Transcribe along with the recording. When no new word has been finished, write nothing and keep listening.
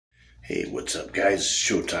Hey, what's up, guys?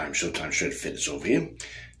 Showtime Shred Fitness over here.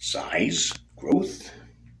 Size, growth,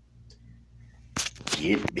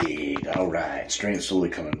 get big. All right, strength slowly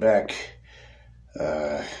coming back.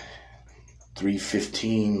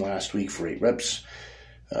 315 last week for 8 reps.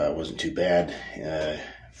 Wasn't too bad.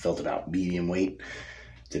 Felt about medium weight.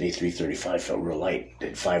 Today 335 felt real light.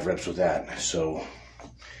 Did 5 reps with that. So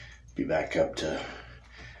be back up to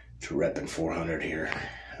repping 400 here.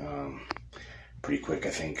 Pretty quick, I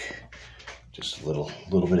think. Just a little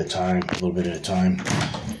bit at a time.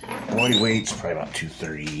 Body weight's probably about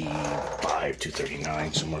 235,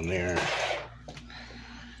 239, somewhere in there.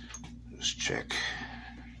 Let's check.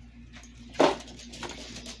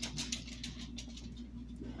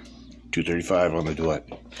 $235 on the duet.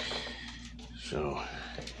 So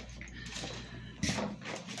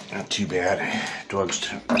not too bad. Dog's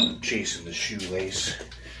chasing the shoelace.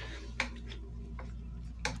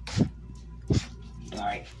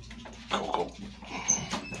 Alright, Coco.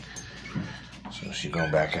 So she's going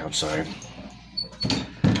back outside.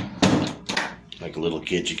 Like a little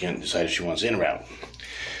kid, she can't decide if she wants in or out.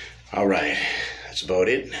 Alright, that's about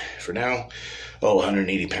it for now. Oh,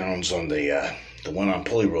 180 pounds on the one on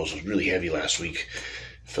pulley rolls was really heavy last week.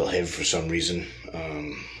 Felt heavy for some reason.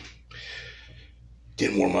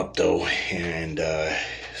 Didn't warm up though, and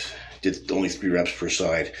did only 3 reps per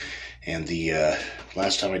side. And the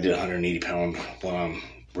last time I did 180 pound one on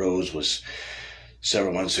rows was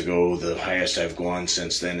several months ago. The highest I've gone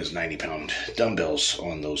since then is 90 pound dumbbells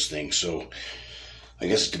on those things. So I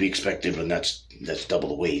guess it's to be expected, but that's double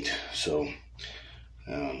the weight. So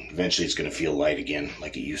eventually it's going to feel light again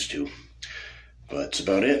like it used to. But that's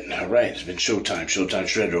about it. All right, it's been Showtime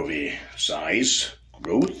Shred over here. Size,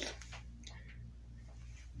 growth,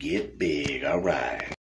 get big. All right.